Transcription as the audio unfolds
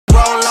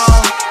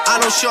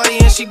got no shorty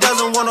and she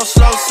doesn't want no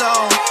slow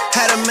song.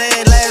 Had a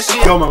man last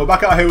year. Yo man, we're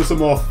back out here with some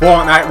more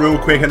Fortnite real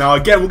quick, and now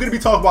again we're going to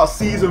be talking about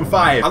Season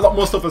 5. A lot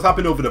more stuff has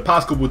happened over the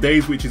past couple of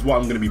days, which is what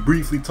I'm going to be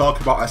briefly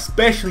talking about,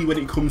 especially when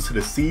it comes to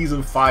the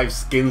Season 5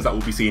 skins that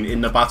we'll be seeing in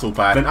the Battle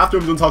Pass. And after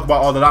I'm done talking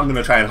about all of that, I'm going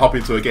to try and hop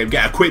into a game,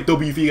 get a quick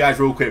W for you guys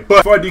real quick. But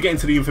before I do get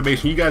into the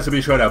information, you guys have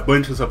been showing a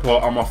bunch of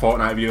support on my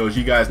Fortnite videos.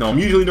 You guys know I'm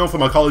usually known for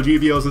my Call of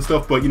Duty videos and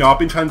stuff, but you know, I've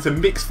been trying to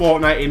mix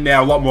Fortnite in there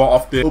a lot more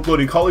often,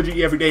 uploading Call of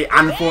Duty every day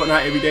and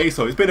Fortnite every day,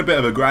 so it's been a bit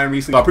of a grind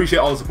recently. I appreciate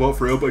all the support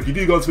for real, but if you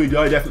do go to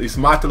enjoy, definitely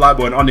smash the like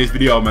button on this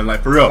video, man,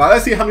 like for real. Now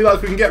let's see how many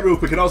likes we can get real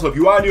quick, and also if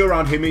you are new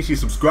around here, make sure you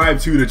subscribe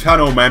to the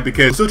channel, man,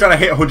 because we're still trying to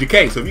hit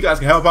 100k, so if you guys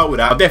can help out with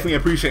that, I'll definitely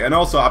appreciate it. And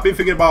also, I've been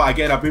thinking about,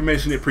 again, I've been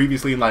mentioning it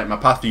previously in like my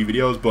past few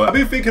videos, but I've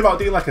been thinking about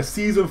doing like a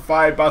Season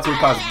 5 Battle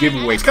Pass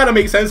giveaway, which kind of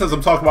makes sense as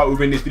I'm talking about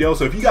within this video.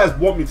 So if you guys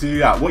want me to do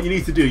that, what you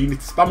need to do, you need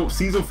to spam up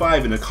Season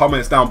 5 in the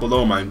comments down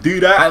below, man. Do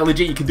that. Like,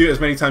 legit, you can do it as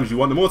many times as you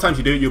want. The more times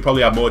you do it, you'll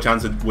probably have more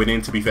chance of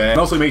winning, to be fair. And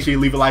also make sure you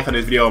leave a like on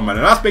this video, man,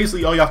 and that's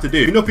basically all you have to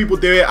do. If enough people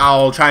do it,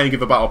 I'll try and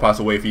give a Battle Pass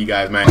away for you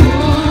guys, man.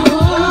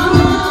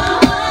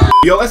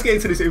 Yo, let's get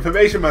into this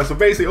information, man. So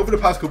basically, over the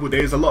past couple of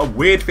days, a lot of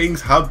weird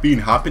things have been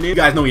happening. You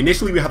guys know,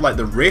 initially we had like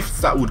the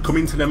rifts that would come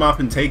into the map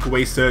and take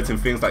away certain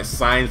things like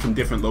signs from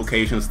different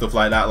locations, stuff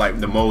like that, like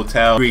the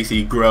motel,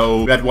 Greasy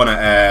Grove. We had one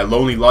at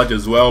Lonely Lodge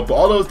as well, but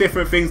all those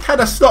different things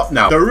kind of stopped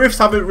now. The rifts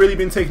haven't really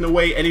been taking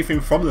away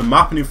anything from the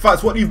map, and in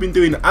fact, what you've been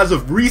doing as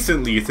of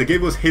recently is to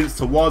give us hints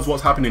towards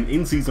what's happening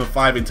in Season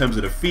 5 in terms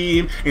of the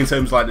theme, in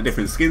terms of like the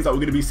different skins that we're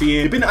going to be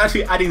seeing. They've been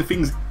actually adding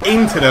things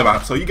into the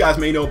map, so you guys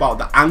may know about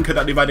the anchor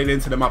that they've added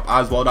into the map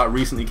as well, that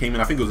recently came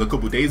in. I think it was a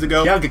couple days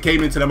ago. The anchor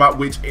came into the map,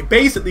 which it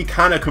basically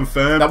kind of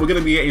confirmed that we're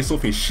going to be getting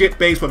something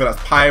ship-based, whether that's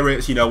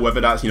pirates, you know,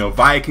 whether that's, you know,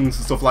 Vikings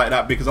and stuff like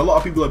that, because a lot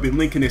of people have been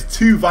linking this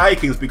to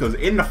Vikings, because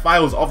in the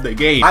files of the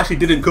game, I actually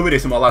didn't cover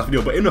this in my last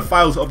video, but in the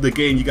files of the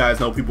game, you guys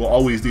know people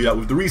always do that.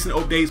 With the recent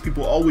updates,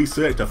 people always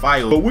search the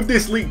files, but with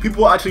this leak,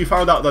 people actually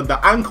found out that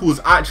the anchor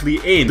was actually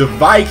in the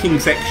Viking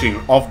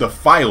section of the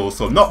files,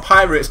 so not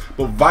pirates,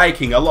 but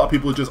Viking. A lot of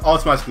people just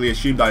automatically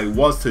assumed that it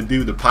was to do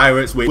with the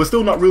pirates, which we're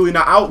still not ruling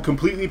that out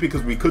completely,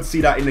 because we could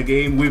see that in the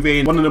game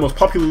within one of the most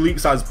popular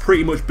leaks that has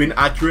pretty much been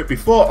accurate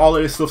before all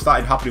of this stuff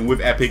started happening with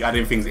Epic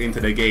adding things into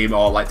the game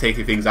or like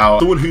taking things out.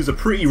 Someone who's a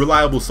pretty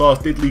reliable source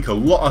did leak a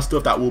lot of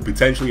stuff that will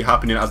potentially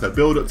happening as the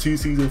build up to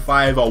Season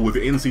 5 or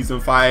within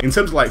Season 5 in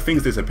terms of like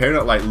things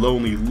disappearing, like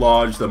Lonely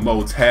Lodge, the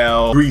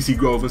motel, Greasy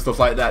Grove and stuff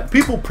like that.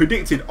 People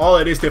predicted all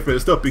of this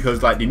different stuff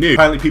because like they knew.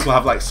 Apparently people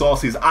have like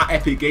sources at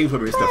Epic Games,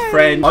 whether it's their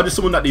friend or just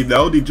someone that they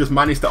know. They just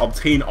managed to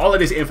obtain all of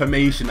this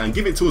information and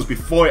give it to us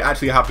before it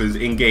actually happens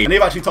in game. And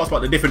they've actually talked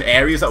about the different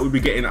areas that we'll be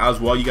getting as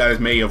well. You guys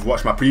may have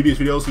watched my previous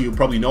videos, so you'll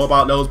probably know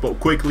about those, but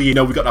quickly, you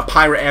know, we've got the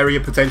pirate area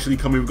potentially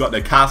coming, we've got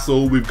the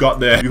castle, we've got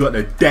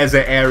the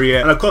desert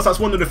area, and of course that's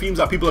one of the themes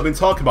that people have been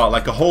talking about,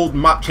 like a whole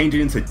map changing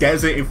into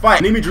desert. In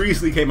fact, an image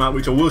recently came out,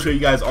 which I will show you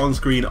guys on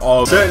screen,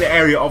 of a certain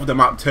area of the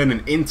map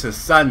turning into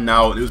sand.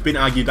 Now, it was been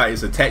argued that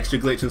it's a texture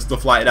glitch and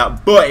stuff like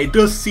that, but it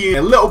does seem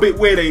a little bit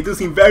weird. It does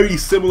seem very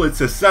similar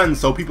to sand,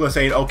 so people are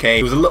saying, okay,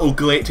 it was a little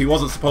glitch, it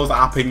wasn't supposed to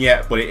happen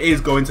yet, but it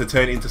is going to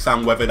turn into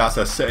sand, whether that's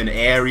a certain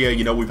area.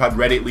 You know, we've had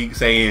Reddit leaks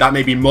saying that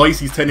maybe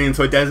Moise's turning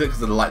into a desert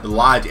because of like the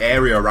large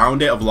area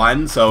around it of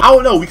land. So I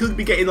don't know, we could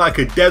be getting like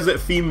a desert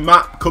themed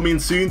map coming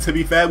soon, to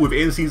be fair,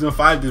 within Season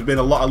 5. There's been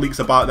a lot of leaks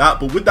about that,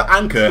 but with the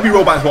anchor, let me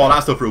roll back to all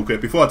that stuff real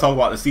quick before I talk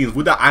about the scenes.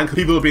 With the anchor,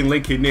 people have been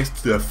linking this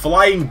to the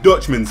Flying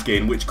Dutchman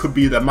skin, which could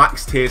be the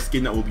max tier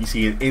skin that we'll be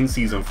seeing in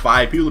Season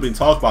 5. People have been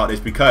talking about this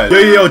because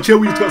yo chill,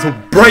 we've got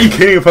some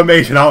breaking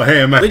information out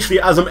here, man.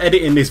 Literally, as I'm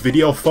editing this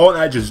video,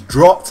 Fortnite just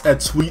dropped a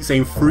tweet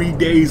saying 3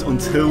 days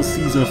until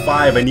Season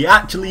 5, and he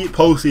actually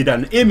posted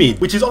an image,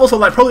 which is also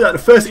like probably like the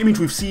first image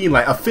we've seen,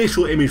 like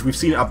official image we've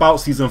seen about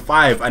Season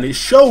 5, and it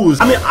shows,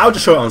 I mean, I'll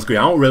just show it on screen.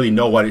 I don't really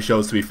know what it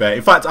shows, to be fair.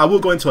 In fact, I will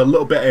go into a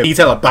little bit of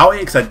detail about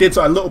it because I did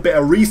a little bit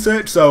of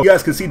research, so you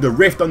guys can see the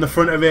rift on the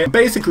front of it.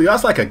 Basically,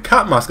 that's like a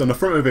cat mask on the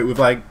front of it with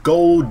like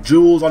gold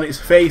jewels on its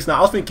face. Now,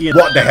 I was thinking,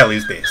 what the hell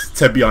is this?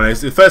 To be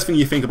honest, the first thing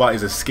you think about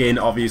is a skin,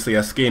 obviously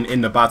a skin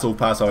in the Battle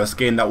Pass, or a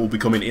skin that will be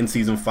coming in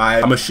Season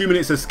 5. I'm assuming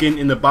it's a skin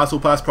in the Battle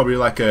Pass, probably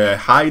like a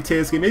high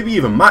tier skin, maybe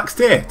even max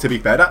tier, to be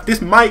fair.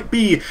 This might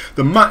be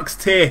the max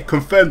tier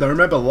confirmed. I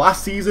remember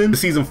last season, the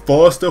Season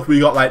 4 stuff, we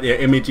got like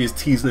the images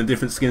teasing the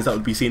different skins that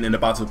would be seen in the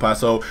Battle Pass.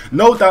 So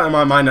no doubt in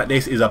my mind that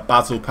this is a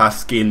Battle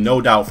Pass skin,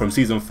 no doubt, from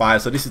Season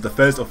 5. So this is the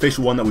first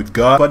official one that we've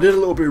got. But I did a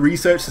little bit of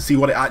research to see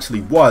what it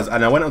actually was,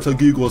 and I went onto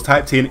Google,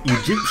 typed in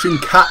Egyptian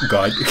cat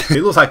god.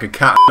 It looks like a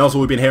cat. And also,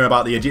 we've been hearing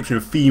about the Egyptian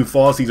theme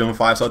for Season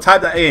 5, so I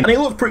typed that in, and it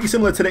looks pretty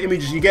similar to the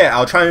images you get.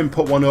 I'll try and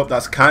put one one up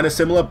that's kind of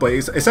similar, but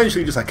it's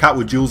essentially just a cat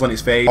with jewels on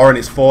its face or on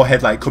its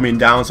forehead, like coming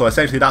down. So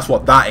essentially that's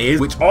what that is,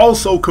 which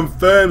also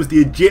confirms the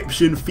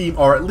Egyptian theme,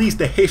 or at least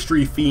the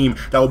history theme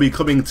that will be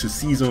coming to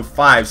season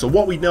 5. So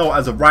what we know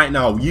as of right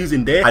now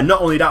using this, and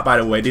not only that, by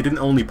the way, they didn't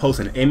only post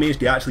an image,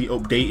 they actually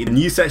updated a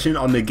new section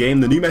on the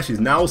game. The new message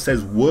now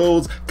says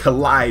worlds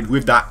collide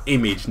with that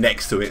image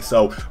next to it.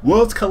 So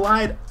worlds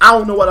collide, I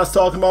don't know what that's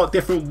talking about.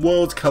 Different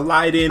worlds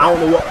colliding, I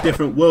don't know what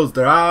different worlds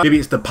there are. Maybe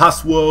it's the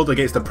past world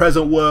against the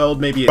present world,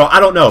 maybe I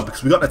don't know,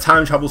 because we got the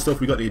time travel stuff,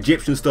 we got the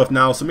Egyptian stuff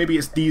now, so maybe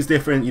it's these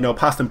different, you know,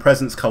 past and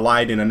presents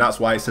colliding, and that's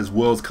why it says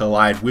worlds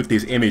collide with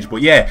this image.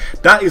 But yeah,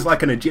 that is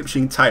like an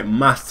Egyptian type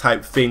mask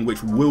type thing,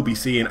 which we'll be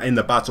seeing in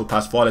the battle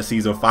pass for the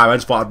season 5. I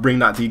just thought I'd bring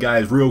that to you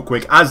guys real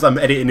quick as I'm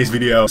editing this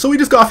video. So we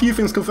just got a few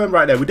things confirmed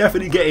right there. We're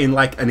definitely getting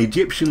like an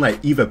Egyptian,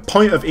 like either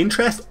point of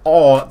interest,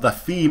 or the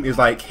theme is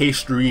like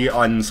history,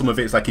 on some of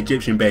it's like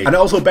Egyptian based. And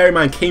also bear in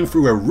mind, came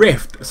through a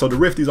rift, so the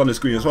rift is on the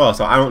screen as well.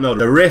 So I don't know,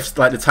 the rift,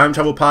 like the time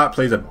travel part,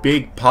 plays a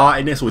big part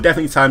in this. So we're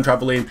definitely time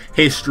traveling,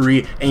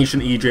 history,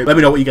 ancient Egypt. Let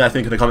me know what you guys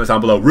think in the comments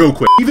down below real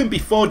quick. Even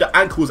before the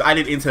anchor was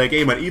added into the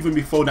game, and even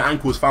before the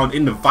anchor was found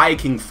in the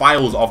Viking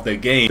files of the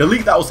game, the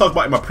leak that I was talking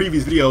about in my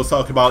previous video was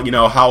talking about, you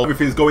know, how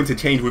everything's going to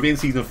change within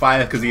season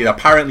 5 because he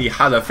apparently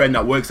has a friend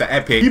that works at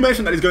Epic. He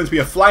mentioned that he's going to be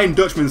a Flying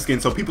Dutchman skin,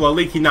 so people are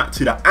linking that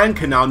to the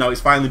anchor now. Now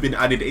it's finally been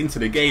added into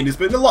the game. There's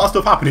been a lot of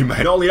stuff happening,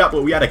 man. Not only that,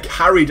 but we had a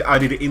carriage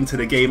added into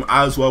the game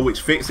as well,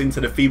 which fits into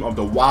the theme of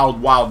the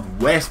Wild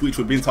West, which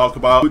we've been talking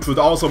about, which would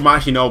also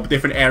match, you know,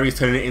 different areas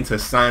turning it into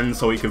sand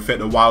so it can fit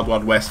the Wild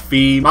West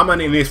theme. My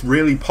man in this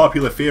really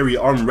popular theory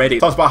on Reddit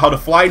talks about how the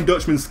Flying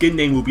Dutchman skin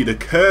name will be the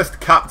Cursed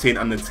Captain,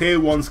 and the tier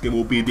 1 skin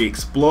will be the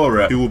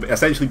Explorer, who will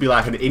essentially be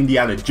like an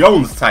Indiana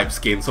Jones type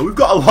skin. So we've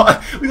got a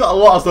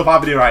lot of stuff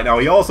happening right now.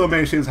 He also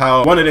mentions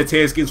how one of the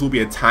tier skins will be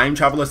a time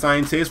traveler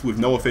scientist with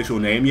no official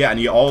name yet, and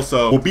he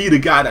also will be the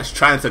guy that's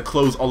trying to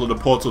close all of the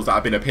portals that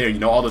have been appearing, you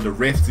know, all of the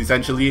rifts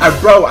essentially.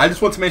 And bro, I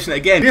just want to mention it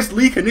again, this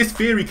leak and this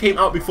theory came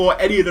out before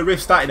any of the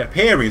rifts started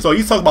appearing. So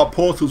he's talking about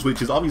portals,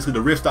 which is obviously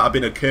the rifts that have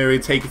been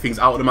occurring, taking things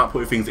out of the map,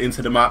 putting things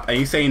into the map, and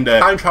he's saying the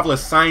time traveler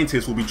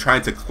scientists will be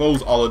trying to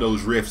close all of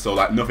those rifts so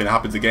like nothing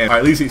happens again, or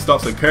at least it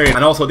stops occurring.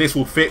 And also this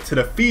will fit to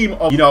the theme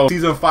of, you know,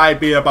 season 5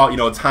 being about, you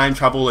know, time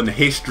travel and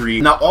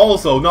history. Now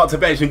also, not to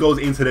mention, goes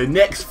into the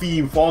next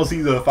theme for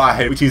season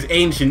 5, which is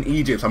ancient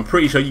Egypt. I'm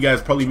pretty sure you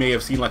guys probably may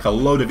have seen like a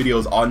load of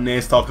videos on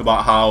this, talk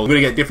about how we're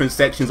gonna get different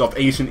sections of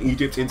ancient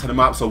Egypt into the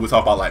map. So we'll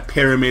talk about like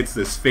pyramids,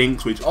 the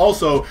Sphinx, which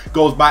also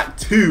goes back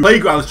to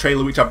Playground's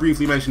trailer, which I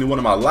briefly mentioned in one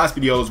of my last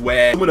videos,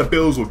 where some of the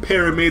builds were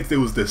pyramids, there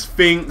was the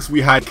Sphinx,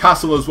 we had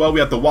castle as well, we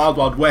had the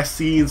Wild West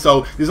scene.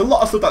 So there's a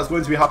lot of stuff that's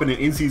going to be happening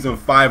in season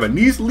 5, and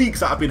these leaks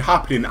that have been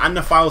happening and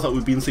the files that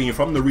we've been seeing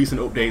from the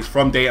recent updates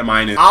from data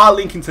miners are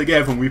linking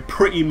together, and we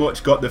pretty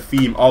much got the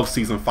theme of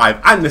season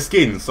 5 and the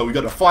skins. So we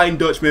got the Flying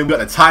Dutchman, we got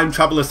the time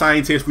traveler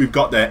scientist, we've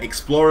got the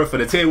Explorer for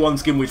the tier 1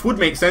 skin, which would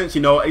make sense,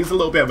 you know, it's a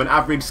little bit of an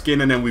average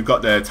skin, and then we've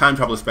got the time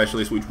traveler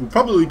specialist, which will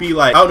probably be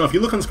like, I don't know, if you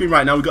look on the screen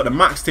right now, we've got the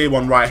max tier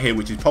 1 right here,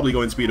 which is probably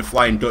going to be the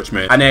Flying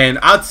Dutchman. And then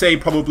I'd say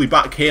probably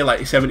back here,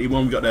 like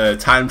 71, we've got the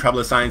time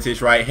traveler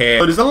scientist right here.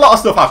 So there's a lot of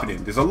stuff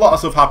happening. There's a lot of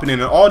stuff happening,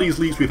 and all these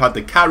leaks, we've had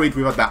the carriage,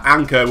 we've had the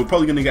anchor, we're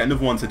probably going to get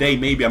another one today,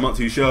 maybe, I'm not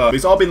too sure. But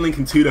it's all been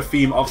linking to the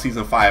theme of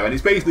season 5, and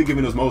it's basically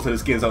giving us most of the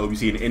skins that we'll be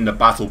seeing in the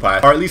battle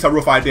pass, or at least a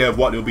rough idea of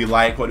what they'll be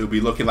like, what they'll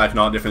be looking like, and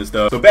all different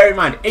stuff. So bear in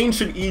mind,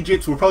 ancient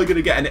Egypt, we're probably going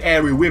to get an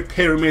area with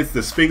pyramids,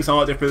 the Sphinx, and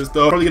all different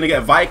stuff. Probably going to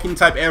get a Viking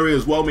type area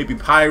as well, maybe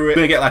pirate. We're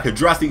going to get like a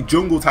Jurassic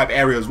jungle type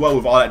area as well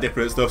with all that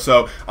different stuff.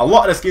 So a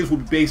lot of the skins will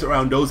be based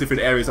around those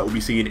different areas that we'll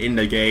be seeing in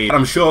the game. And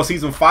I'm sure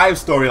season 5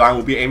 storyline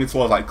will be aiming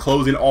towards like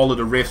closing all of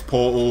the rift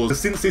portals. But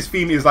since this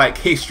theme is like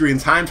history and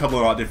time travel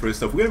and all different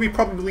stuff, we're going to be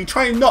probably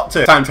trying not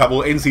to time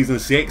travel in season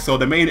 6. So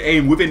the main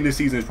aim within this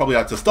season is probably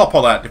like to stop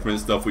all that different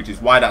stuff, which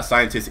is why that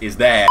scientist is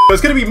there. So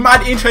it's going to be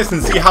mad interesting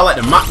to see how like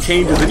the map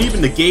changes and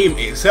even the game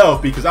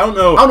itself, because I don't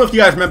know if you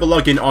guys remember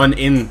logging on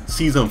in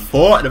season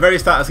 4. At the very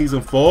start of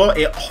season 4,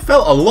 it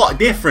felt a lot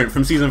different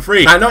from season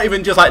 3, and not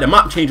even just like the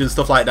map change and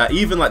stuff like that,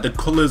 even like the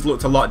colors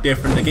looked a lot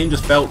different. The game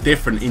just felt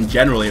different in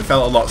general. It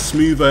felt a lot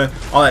smoother,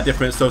 all that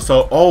different stuff.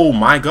 So oh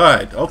my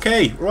god,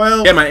 okay,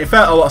 well yeah man, it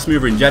felt a lot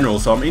smoother in general.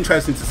 So I'm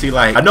interested to see,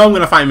 like, I know I'm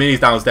gonna find minis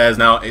downstairs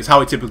now, it's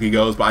how it typically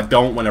goes, but I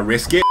don't want to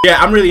risk it.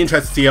 Yeah, I'm really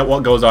interested to see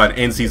what goes on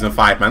in season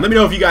 5, man. Let me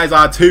know if you guys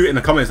are too in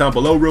the comments down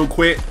below real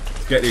quick.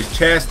 Let's get this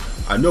chest.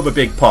 Another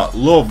big pot,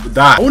 love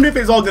that. I wonder if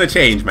it's all gonna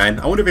change, man.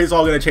 I wonder if it's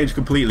all gonna change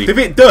completely. If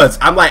it does,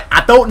 I'm like,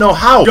 I don't know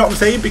how. You know what I'm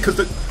saying? Because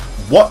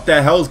what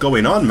the hell's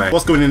going on, man?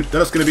 What's going in?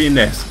 That's gonna be in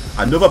this.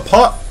 Another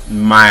pot,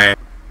 man.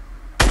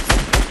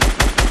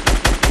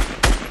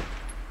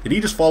 Did he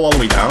just fall all the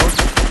way down?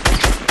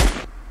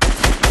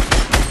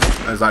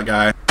 There's that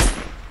guy.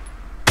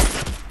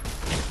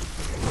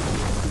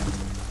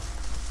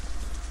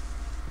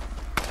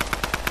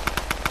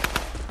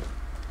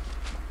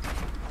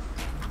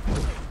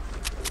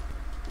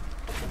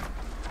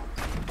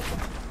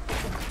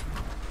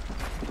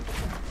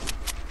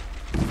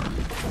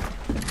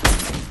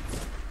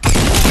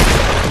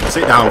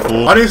 Sit down,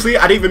 fool. Honestly,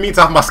 I didn't even mean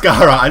to have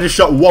mascara. I just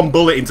shot one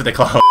bullet into the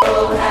clown.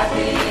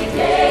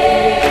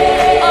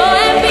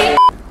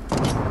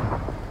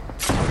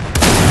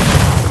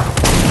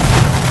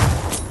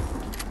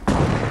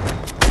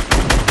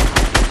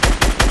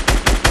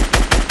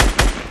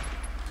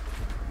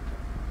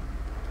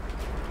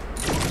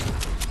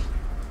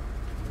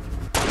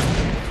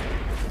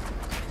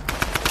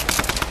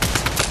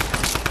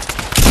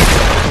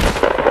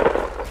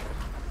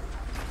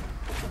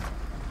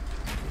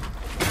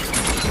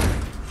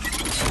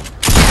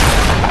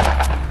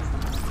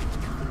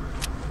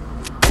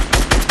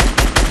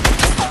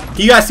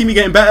 You guys see me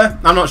getting better?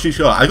 I'm not too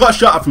sure. I got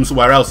shot at from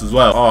somewhere else as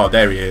well. Oh,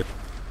 there he is.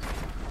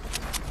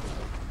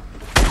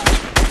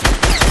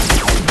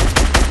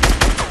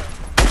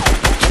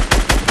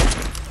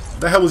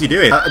 What the hell was he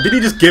doing? Did he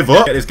just give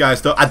up? Get this guy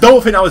stuck. I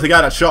don't think that was the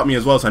guy that shot me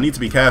as well, so I need to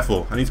be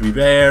careful. I need to be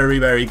very,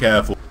 very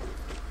careful.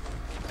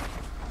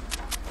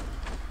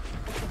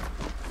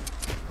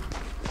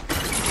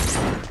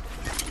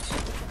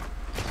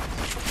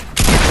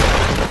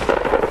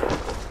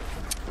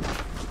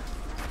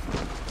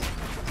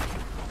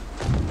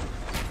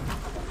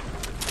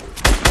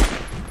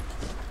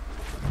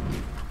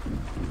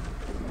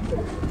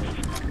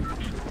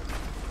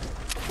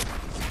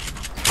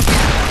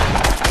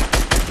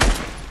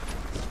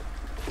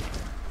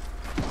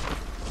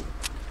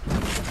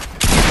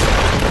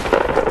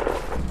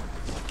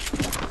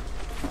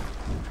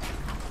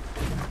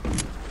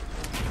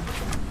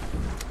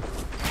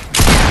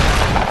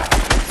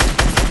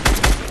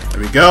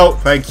 There we go.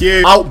 Thank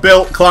you.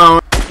 Outbuilt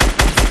clown.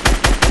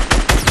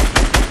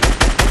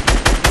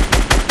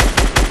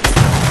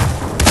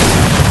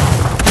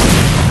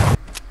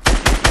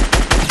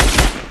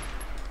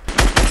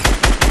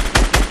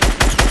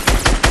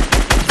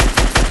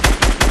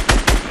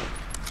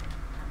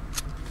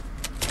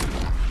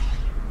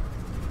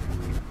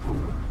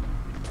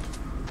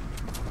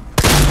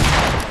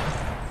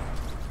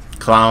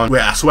 Clown.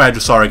 Wait, I swear I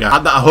just saw a guy.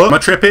 Had that a hook? Am I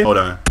tripping? Hold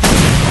on.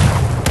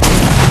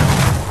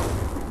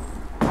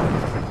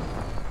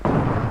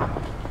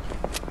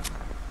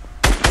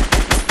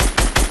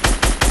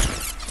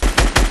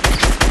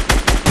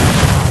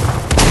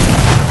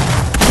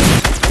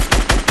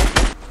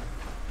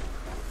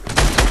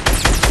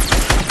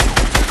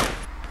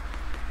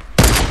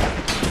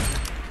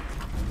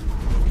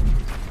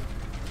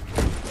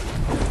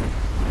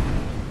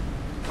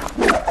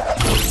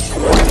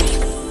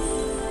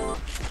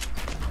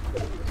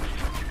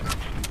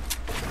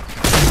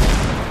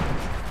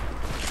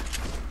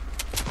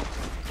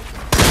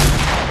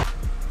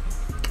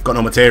 Got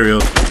no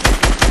material.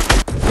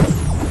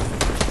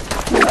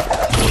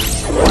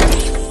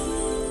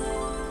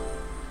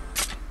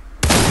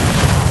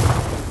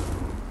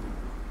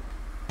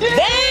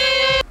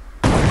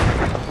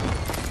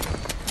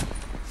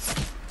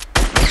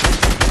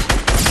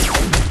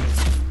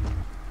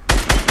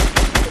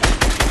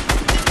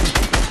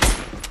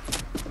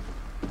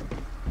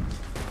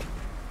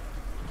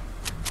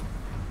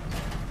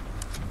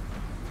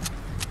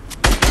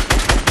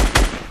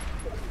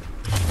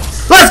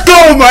 Let's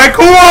go, man!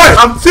 Come on!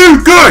 I'm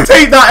too good!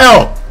 Take that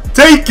L!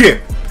 Take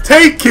it!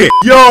 Take it!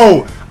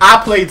 Yo!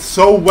 I played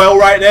so well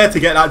right there to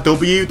get that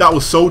W. That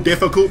was so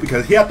difficult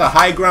because he had the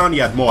high ground, he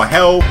had more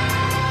health.